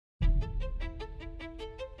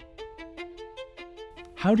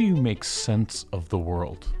How do you make sense of the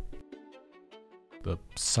world? The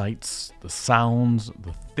sights, the sounds,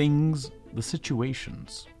 the things, the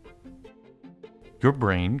situations. Your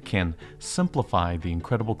brain can simplify the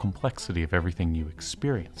incredible complexity of everything you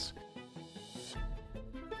experience.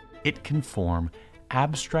 It can form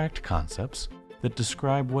abstract concepts that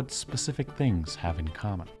describe what specific things have in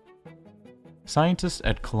common. Scientists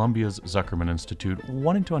at Columbia's Zuckerman Institute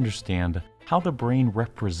wanted to understand how the brain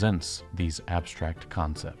represents these abstract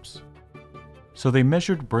concepts. So they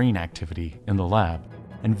measured brain activity in the lab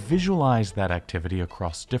and visualized that activity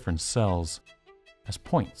across different cells as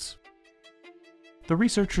points. The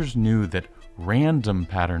researchers knew that random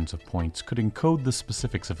patterns of points could encode the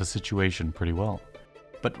specifics of a situation pretty well,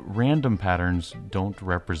 but random patterns don't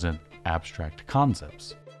represent abstract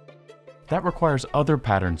concepts. That requires other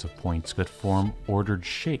patterns of points that form ordered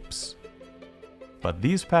shapes. But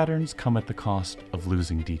these patterns come at the cost of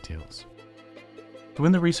losing details.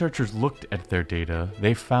 When the researchers looked at their data,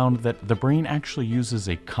 they found that the brain actually uses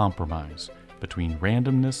a compromise between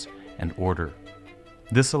randomness and order.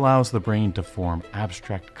 This allows the brain to form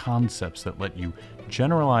abstract concepts that let you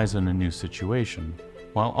generalize in a new situation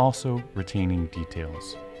while also retaining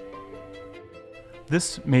details.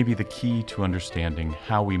 This may be the key to understanding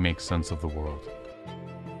how we make sense of the world.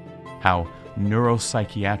 How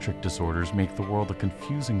neuropsychiatric disorders make the world a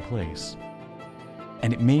confusing place.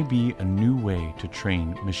 And it may be a new way to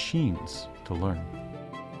train machines to learn.